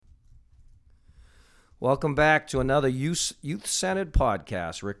Welcome back to another youth-centered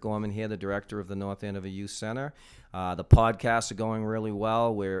podcast. Rick Gorman here, the director of the North Andover Youth Center. The podcasts are going really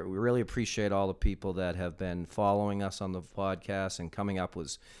well. We really appreciate all the people that have been following us on the podcast and coming up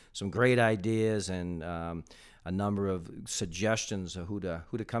with some great ideas and a number of suggestions of who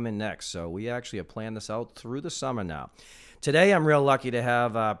to come in next. So we actually have planned this out through the summer now. Today, I'm real lucky to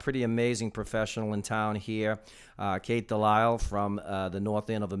have a pretty amazing professional in town here, Kate Delisle from the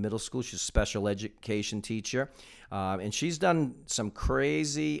North Andover Middle School. She's a special education teacher, and she's done some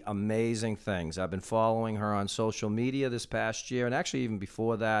crazy, amazing things. I've been following her on social media this past year, and actually even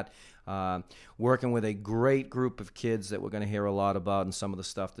before that, working with a great group of kids that we're going to hear a lot about and some of the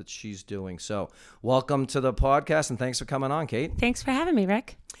stuff that she's doing. So welcome to the podcast, and thanks for coming on, Kate. Thanks for having me,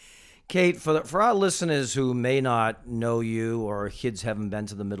 Rick. Kate, for our listeners who may not know you or kids haven't been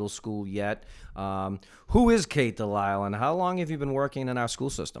to the middle school yet, who is Kate Delisle and how long have you been working in our school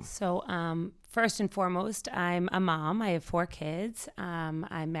system? So first and foremost, I'm a mom. I have 4 kids.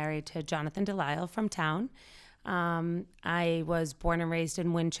 I'm married to Jonathan Delisle from town. I was born and raised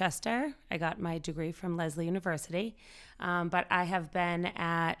in Winchester. I got my degree from Lesley University. But I have been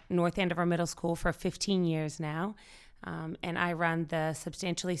at North Andover Middle School for 15 years now. And I run the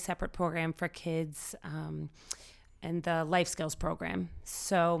Substantially Separate program for kids and the Life Skills program.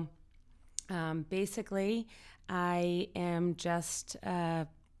 So basically, I am just a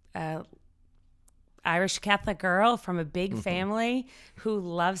Irish Catholic girl from a big family who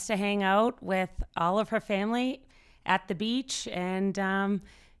loves to hang out with all of her family at the beach and,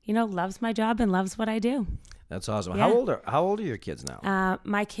 loves my job and loves what I do. That's awesome. Yeah. How old are your kids now?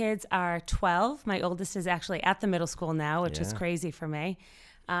 My kids are 12. My oldest is actually at the middle school now, which is crazy for me.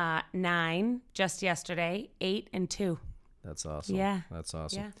 9 just yesterday, 8 and 2. That's awesome. Yeah. That's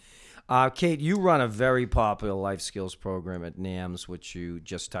awesome. Yeah. Kate, you run a very popular life skills program at NAMS, which you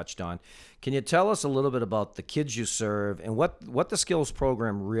just touched on. Can you tell us a little bit about the kids you serve and what the skills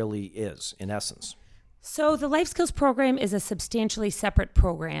program really is, in essence? So the Life Skills program is a substantially separate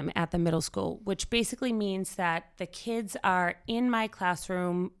program at the middle school, which basically means that the kids are in my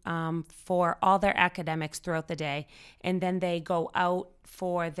classroom for all their academics throughout the day, and then they go out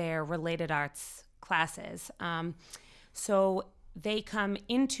for their related arts classes. So they come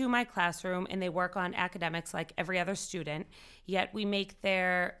into my classroom and they work on academics like every other student, yet we make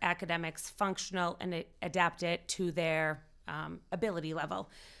their academics functional and adapt it to their ability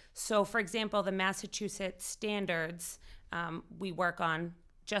level. So, for example, the Massachusetts standards we work on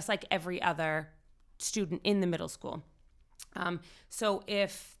just like every other student in the middle school. So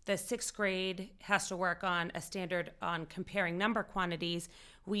if the 6th grade has to work on a standard on comparing number quantities,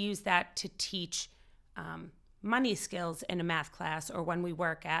 we use that to teach money skills in a math class or when we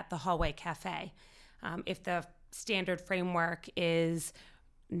work at the Hallway Cafe. If the standard framework is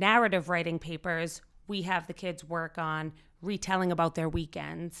narrative writing papers, we have the kids work on retelling about their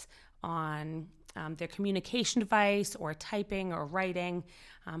weekends, on their communication device or typing or writing,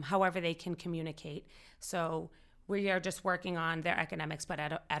 however they can communicate. So we are just working on their academics, but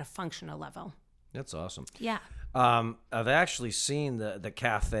at a functional level. That's awesome. Yeah. I've actually seen the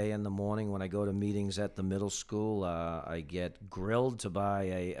cafe in the morning when I go to meetings at the middle school. I get grilled to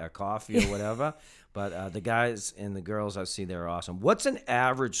buy a coffee or whatever. But the guys and the girls I see there are awesome. What's an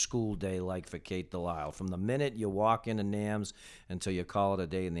average school day like for Kate Delisle from the minute you walk into NAMS until you call it a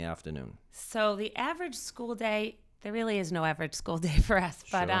day in the afternoon? So the average school day, there really is no average school day for us.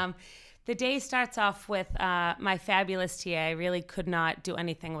 But Sure. the day starts off with my fabulous TA. I really could not do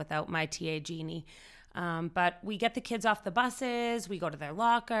anything without my TA, Jeannie. But we get the kids off the buses, we go to their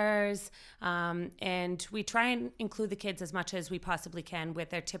lockers, and we try and include the kids as much as we possibly can with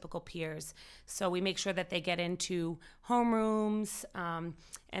their typical peers. So we make sure that they get into homerooms,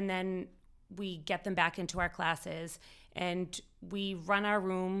 and then we get them back into our classes. And we run our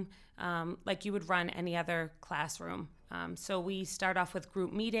room like you would run any other classroom. So we start off with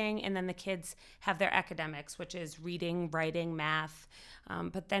group meeting, and then the kids have their academics, which is reading, writing, math.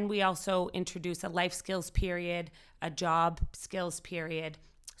 But then we also introduce a life skills period, a job skills period,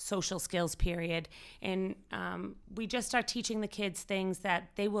 social skills period. And we just start teaching the kids things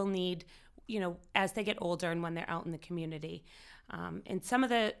that they will need, as they get older and when they're out in the community. And some of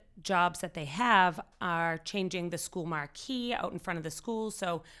the jobs that they have are changing the school marquee out in front of the school.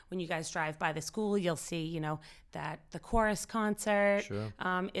 So when you guys drive by the school, you'll see, that the chorus concert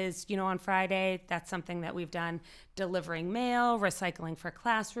is, on Friday. That's something that we've done. Delivering mail, recycling for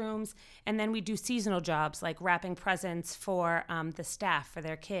classrooms. And then we do seasonal jobs like wrapping presents for the staff for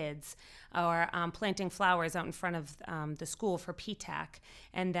their kids, or planting flowers out in front of the school for PTAC.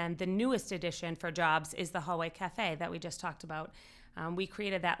 And then the newest addition for jobs is the Hallway Cafe that we just talked about. We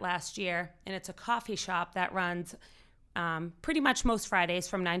created that last year, and it's a coffee shop that runs pretty much most Fridays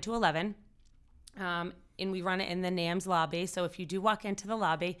from 9 to 11. And we run it in the NAMS lobby. So if you do walk into the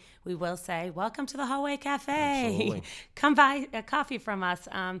lobby, we will say, welcome to the Hallway Cafe. Absolutely. Come buy a coffee from us.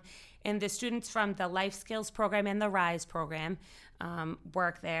 And the students from the Life Skills program and the RISE program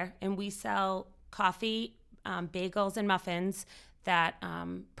work there. And we sell coffee, bagels, and muffins that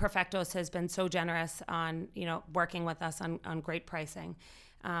Perfectos has been so generous on, working with us on great pricing.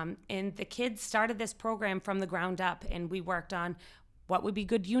 And the kids started this program from the ground up, and we worked on what would be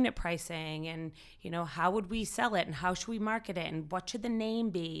good unit pricing, and how would we sell it, and how should we market it, and what should the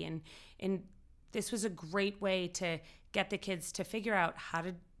name be, and this was a great way to get the kids to figure out how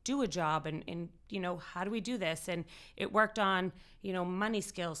to do a job, and how do we do this. And it worked on money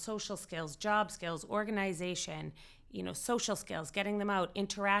skills, social skills, job skills, organization, social skills, getting them out,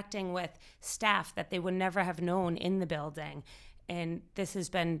 interacting with staff that they would never have known in the building. And this has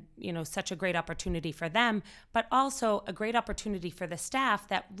been, such a great opportunity for them, but also a great opportunity for the staff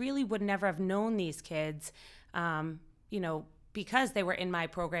that really would never have known these kids, because they were in my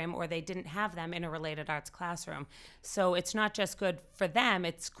program or they didn't have them in a related arts classroom. So it's not just good for them,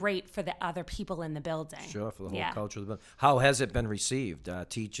 it's great for the other people in the building. Sure, for the whole culture of the building. How has it been received?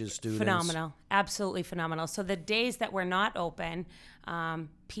 Teachers, students? Phenomenal. Absolutely phenomenal. So the days that we're not open,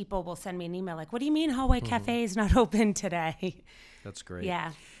 people will send me an email like, what do you mean Hallway Cafe is not open today? That's great.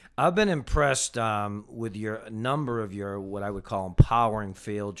 Yeah. I've been impressed with your number of your, what I would call, empowering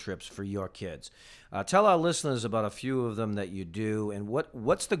field trips for your kids. Tell our listeners about a few of them that you do, and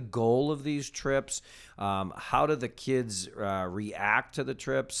what's the goal of these trips? How do the kids react to the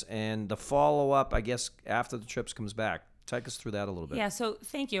trips, and the follow-up, I guess, after the trips comes back? Take us through that a little bit. Yeah, so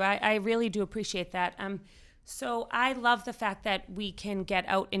thank you. I really do appreciate that. So I love the fact that we can get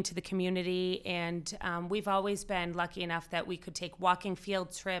out into the community, and we've always been lucky enough that we could take walking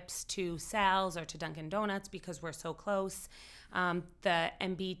field trips to Sal's or to Dunkin' Donuts because we're so close. The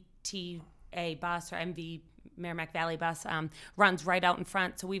MBTA bus, or MV Merrimack Valley bus, runs right out in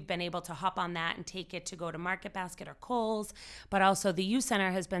front, so we've been able to hop on that and take it to go to Market Basket or Kohl's. But also the youth center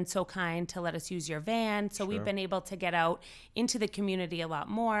has been so kind to let us use your van, so we've been able to get out into the community a lot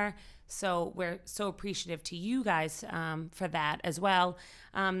more. So we're so appreciative to you guys for that as well.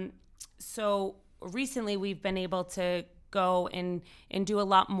 So recently we've been able to go and do a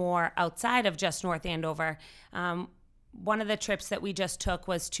lot more outside of just North Andover. One of the trips that we just took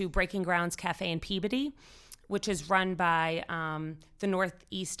was to Breaking Grounds Cafe in Peabody, which is run by the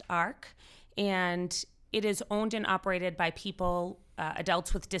Northeast Arc. And it is owned and operated by people,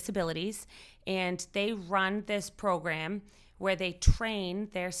 adults with disabilities. And they run this program where they train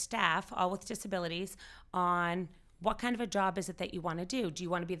their staff, all with disabilities, on what kind of a job is it that you want to do. Do you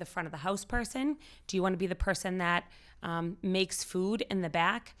want to be the front of the house person? Do you want to be the person that makes food in the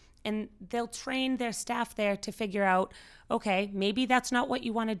back? And they'll train their staff there to figure out, okay, maybe that's not what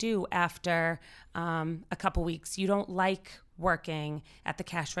you want to do after a couple weeks. You don't like working at the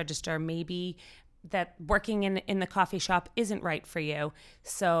cash register. Maybe that working in the coffee shop isn't right for you.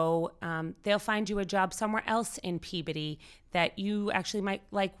 So they'll find you a job somewhere else in Peabody that you actually might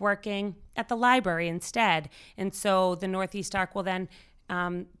like working at the library instead. And so the Northeast Arc will then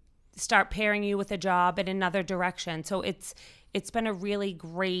start pairing you with a job in another direction. So it's been a really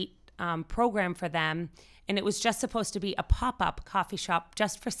great program for them. And it was just supposed to be a pop-up coffee shop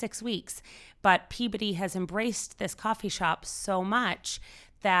just for 6 weeks. But Peabody has embraced this coffee shop so much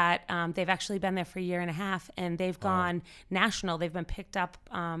that they've actually been there for a year and a half, and they've gone national. They've been picked up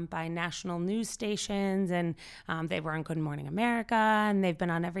by national news stations, and they were on Good Morning America, and they've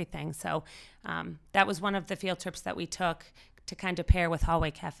been on everything. So that was one of the field trips that we took to kind of pair with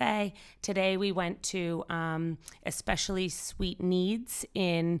Hallway Cafe. Today we went to Especially Sweet Needs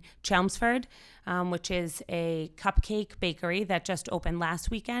in Chelmsford, which is a cupcake bakery that just opened last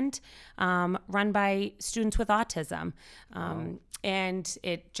weekend, run by students with autism. And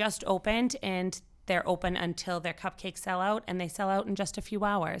it just opened, and they're open until their cupcakes sell out, and they sell out in just a few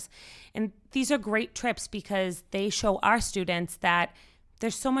hours. And these are great trips because they show our students that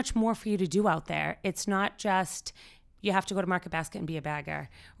there's so much more for you to do out there. It's not just you have to go to Market Basket and be a bagger,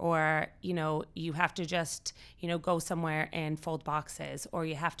 or, you have to just, go somewhere and fold boxes, or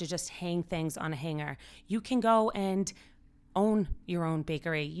you have to just hang things on a hanger. You can go and own your own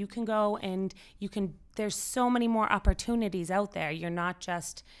bakery. You can go and there's so many more opportunities out there. You're not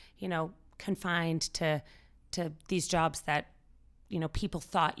just, confined to these jobs that, people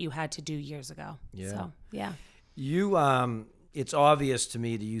thought you had to do years ago. Yeah. So, yeah. You, it's obvious to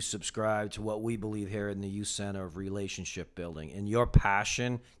me that you subscribe to what we believe here in the Youth Center of relationship building. And your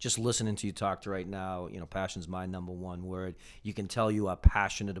passion, just listening to you talk right now, passion's my number one word. You can tell you are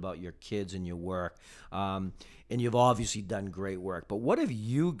passionate about your kids and your work. And you've obviously done great work. But what have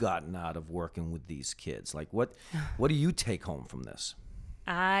you gotten out of working with these kids? Like, what do you take home from this?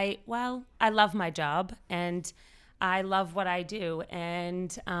 I love my job, and I love what I do.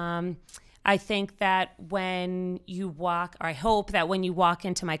 And I think that when you walk, or I hope that when you walk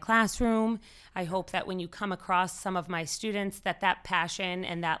into my classroom, I hope that when you come across some of my students, that passion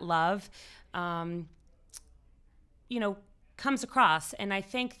and that love, comes across. And I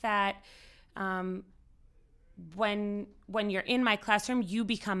think that when you're in my classroom, you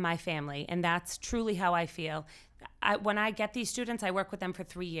become my family. And that's truly how I feel. When I get these students, I work with them for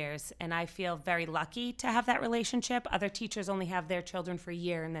 3 years, and I feel very lucky to have that relationship. Other teachers only have their children for a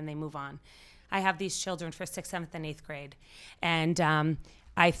year, and then they move on. I have these children for 6th, 7th, and 8th grade. And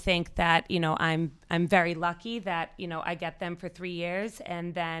I think that, I'm very lucky that, I get them for 3 years.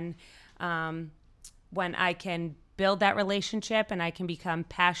 And then when I can build that relationship and I can become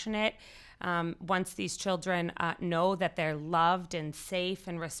passionate, once these children know that they're loved and safe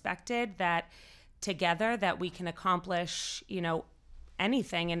and respected, that together that we can accomplish,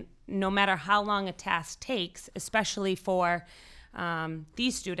 anything. And no matter how long a task takes, especially for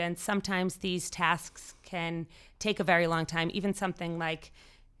these students, sometimes these tasks can take a very long time. Even something like,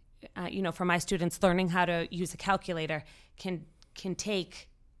 for my students, learning how to use a calculator can take,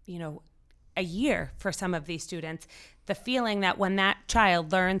 a year for some of these students. The feeling that when that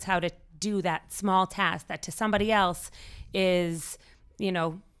child learns how to do that small task that to somebody else is,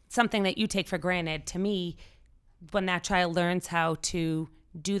 something that you take for granted, to me, when that child learns how to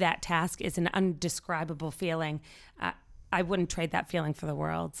do that task, is an undescribable feeling. I wouldn't trade that feeling for the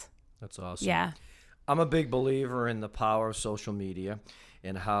world. That's awesome. Yeah. I'm a big believer in the power of social media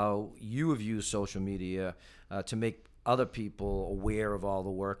and how you have used social media to make other people aware of all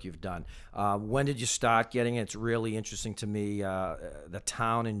the work you've done. When did you start getting it? It's really interesting to me. The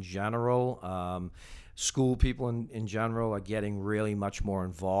town in general, school people in general are getting really much more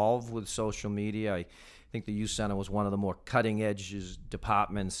involved with social media. I think the Youth Center was one of the more cutting edge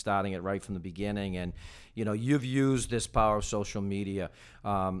departments, starting it right from the beginning. And, you've used this power of social media.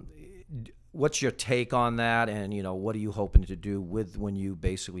 What's your take on that? And, what are you hoping to do when you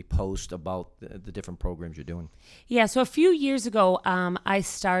basically post about the different programs you're doing? Yeah. So a few years ago, I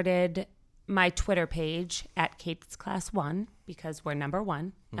started my Twitter page at Kate's Class 1 because we're number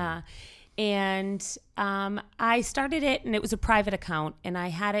one. And I started it, and it was a private account, and I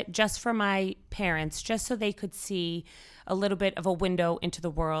had it just for my parents, just so they could see a little bit of a window into the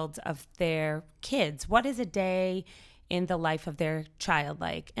world of their kids. What is a day in the life of their child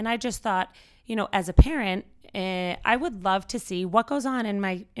like? And I just thought, as a parent, I would love to see what goes on in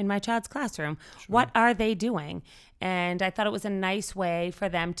my child's classroom. Sure. What are they doing? And I thought it was a nice way for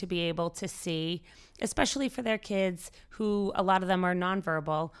them to be able to see, especially for their kids who a lot of them are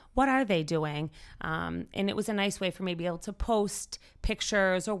nonverbal, what are they doing? And it was a nice way for me to be able to post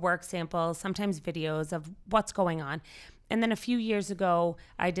pictures or work samples, sometimes videos of what's going on. And then a few years ago,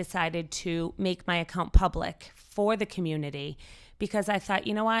 I decided to make my account public for the community because I thought,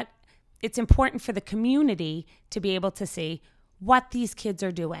 you know what? It's important for the community to be able to see what these kids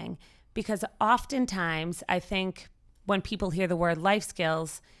are doing. Because oftentimes, I think when people hear the word life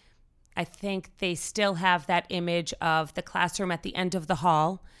skills, I think they still have that image of the classroom at the end of the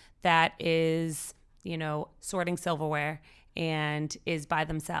hall that is, sorting silverware and is by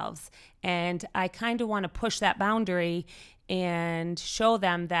themselves. And I kind of want to push that boundary and show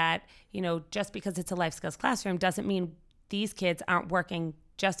them that, just because it's a life skills classroom doesn't mean these kids aren't working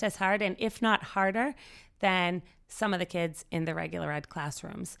just as hard, and if not harder, than some of the kids in the regular ed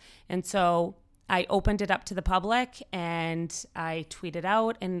classrooms. And so I opened it up to the public and I tweeted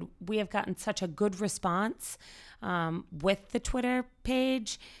out, and we have gotten such a good response with the Twitter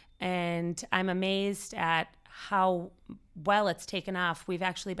page. And I'm amazed at how well it's taken off. We've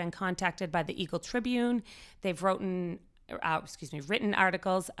actually been contacted by the Eagle Tribune. They've written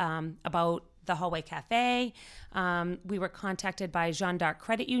articles about the Hallway Cafe. We were contacted by Jeanne d'Arc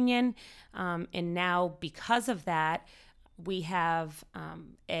Credit Union. And now because of that, we have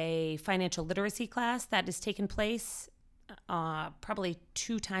a financial literacy class that is taking place probably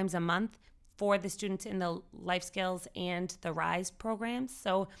 2 times a month for the students in the life skills and the RISE programs.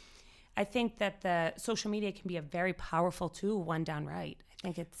 So I think that the social media can be a very powerful tool when done right.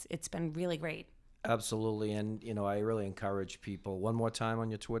 I think it's been really great. Absolutely. And, I really encourage people. One more time on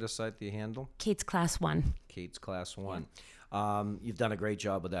your Twitter site, the handle? Kate's Class 1. Kate's Class 1. Yeah. You've done a great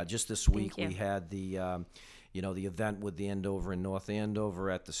job with that. Just this week, we had the the event with the Andover and North Andover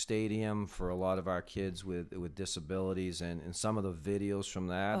at the stadium for a lot of our kids with disabilities, and some of the videos from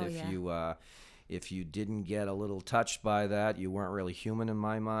that. If you didn't get a little touched by that, you weren't really human in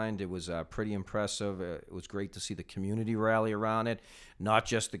my mind. It was pretty impressive. It was great to see the community rally around it, not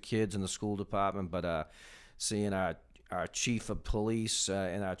just the kids in the school department, but seeing our chief of police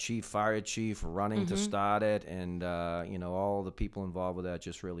and our fire chief running to start it, and all the people involved with that,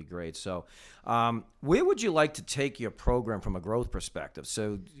 just really great. So where would you like to take your program from a growth perspective?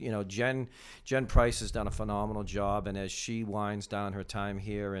 So Jen Price has done a phenomenal job, and as she winds down her time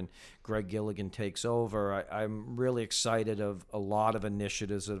here and Greg Gilligan takes over, I'm really excited of a lot of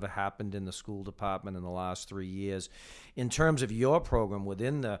initiatives that have happened in the school department in the last 3 years. In terms of your program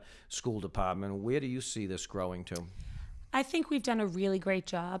within the school department, where do you see this growing to? I think we've done a really great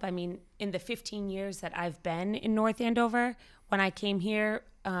job. I mean, in the 15 years that I've been in North Andover, when I came here,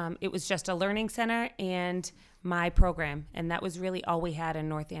 it was just a learning center and my program, and that was really all we had in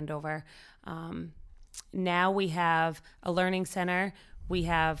North Andover. Now we have a learning center, we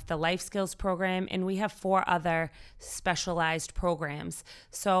have the life skills program, and we have 4 other specialized programs.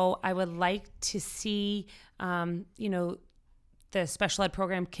 So I would like to see, the special ed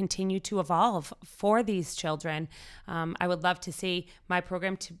program continue to evolve for these children. I would love to see my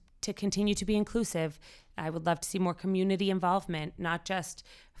program to continue to be inclusive. I would love to see more community involvement, not just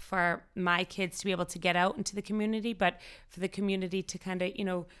for my kids to be able to get out into the community, but for the community to kind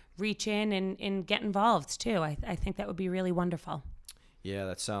of, reach in and get involved too. I think that would be really wonderful. Yeah,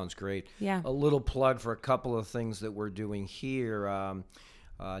 that sounds great. Yeah. A little plug for a couple of things that we're doing here.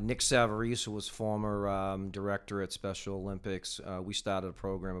 Nick Savarese, who was former director at Special Olympics, we started a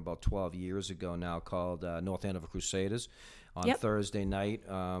program about 12 years ago now called North Andover Crusaders. On Thursday night,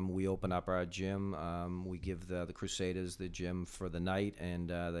 we open up our gym. We give the Crusaders the gym for the night, and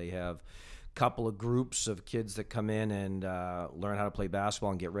they have a couple of groups of kids that come in and learn how to play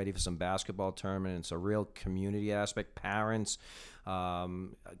basketball and get ready for some basketball tournament. It's a real community aspect. Parents,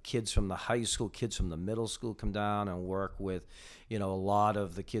 kids from the high school, kids from the middle school come down and work with, a lot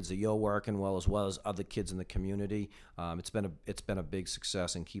of the kids that you're working as well as other kids in the community. It's been a big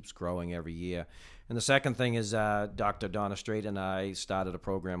success and keeps growing every year. And the second thing is Dr. Donna Strait and I started a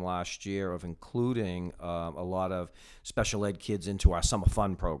program last year of including a lot of special ed kids into our Summer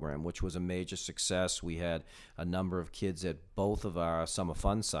Fun program, which was a major success. We had a number of kids at both of our Summer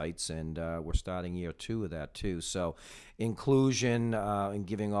Fun sites, and we're starting year 2 of that too. So inclusion and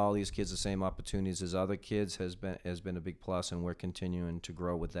giving all these kids the same opportunities as other kids has been a big plus, and we're continuing to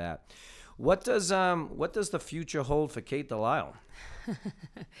grow with that. What does the future hold for Kate Delisle?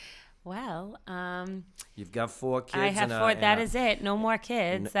 Well, you've got 4 kids. I have 4. That is it. No more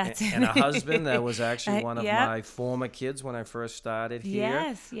kids. That's and a husband that was actually one of my former kids when I first started here.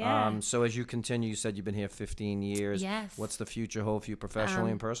 Yes, yeah. So as you continue, you said you've been here 15 years. Yes. What's the future hold for you professionally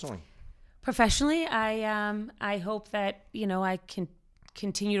and personally? Professionally, I hope that I can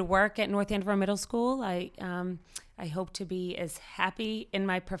continue to work at North Andover Middle School. I hope to be as happy in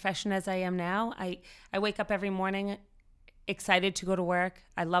my profession as I am now. I wake up every morning excited to go to work.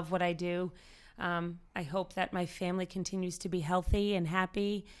 I love what I do. I hope that my family continues to be healthy and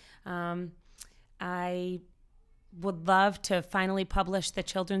happy. I would love to finally publish the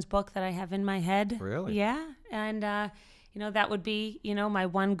children's book that I have in my head. Really? Yeah. And, that would be, my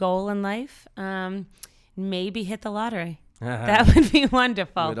one goal in life. Maybe hit the lottery. That would be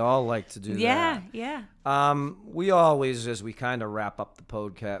wonderful. We'd all like to do that. Yeah. We always, as we kind of wrap up the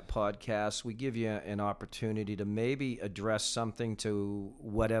podcast, we give you an opportunity to maybe address something to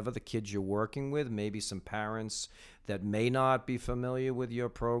whatever the kids you're working with, maybe some parents that may not be familiar with your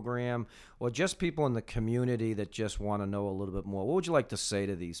program, or just people in the community that just want to know a little bit more. What would you like to say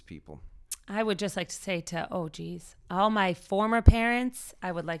to these people? I would just like to say to, all my former parents,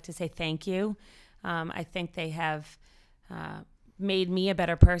 I would like to say thank you. I think they have made me a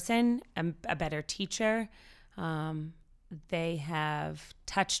better person, a better teacher. They have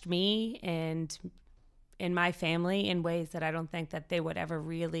touched me and in my family in ways that I don't think that they would ever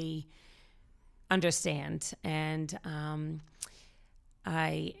really understand. And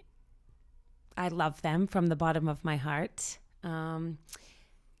I love them from the bottom of my heart. And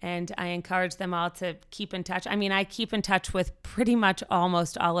I encourage them all to keep in touch. I mean, I keep in touch with pretty much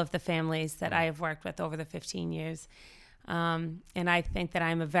almost all of the families that I have worked with over the 15 years. And I think that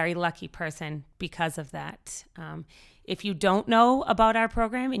I'm a very lucky person because of that. If you don't know about our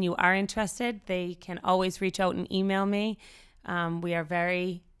program and you are interested, they can always reach out and email me. We are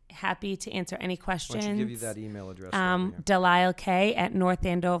very happy to answer any questions. Why don't you give you that email address? Delisle K at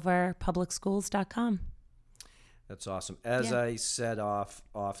NorthandoverPublicSchools.com. That's awesome. As Yeah. I said off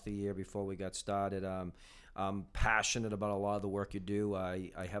the year before we got started, I'm passionate about a lot of the work you do.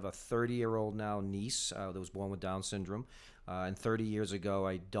 I have a 30-year-old now niece that was born with Down syndrome. And 30 years ago,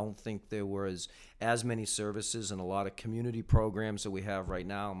 I don't think there was as many services and a lot of community programs that we have right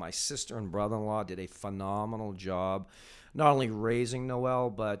now. My sister and brother-in-law did a phenomenal job, not only raising Noelle,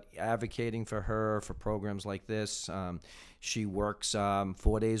 but advocating for her for programs like this. She works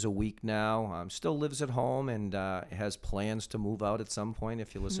 4 days a week now, still lives at home, and has plans to move out at some point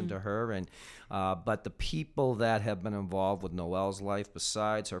if you listen to her. And but the people that have been involved with Noelle's life,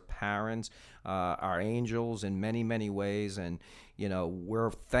 besides her parents, are angels in many, many ways. And, you know,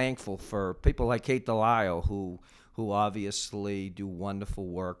 we're thankful for people like Kate Delisle who obviously do wonderful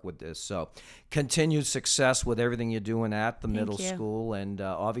work with this. So continued success with everything you're doing at the middle school, and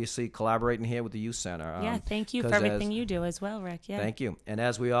obviously collaborating here with the youth center. Yeah, thank you for everything you do as well, Rick. Yeah. Thank you. And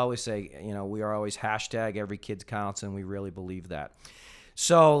as we always say, you know, we are always hashtag every kid counts, and we really believe that.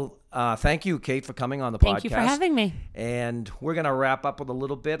 So thank you, Kate, for coming on the podcast. Thank you for having me. And we're going to wrap up with a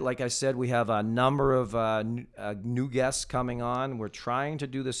little bit. Like I said, we have a number of new guests coming on. We're trying to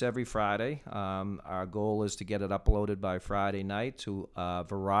do this every Friday. Our goal is to get it uploaded by Friday night to a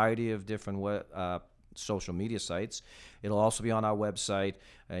variety of different social media sites. It'll also be on our website,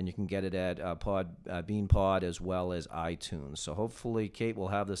 and you can get it at BeanPod as well as iTunes. So hopefully, Kate will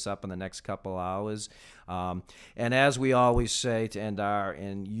have this up in the next couple hours. And as we always say to end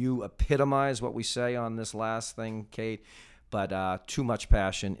and you epitomize what we say on this last thing, Kate, but too much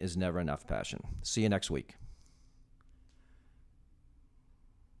passion is never enough passion. See you next week.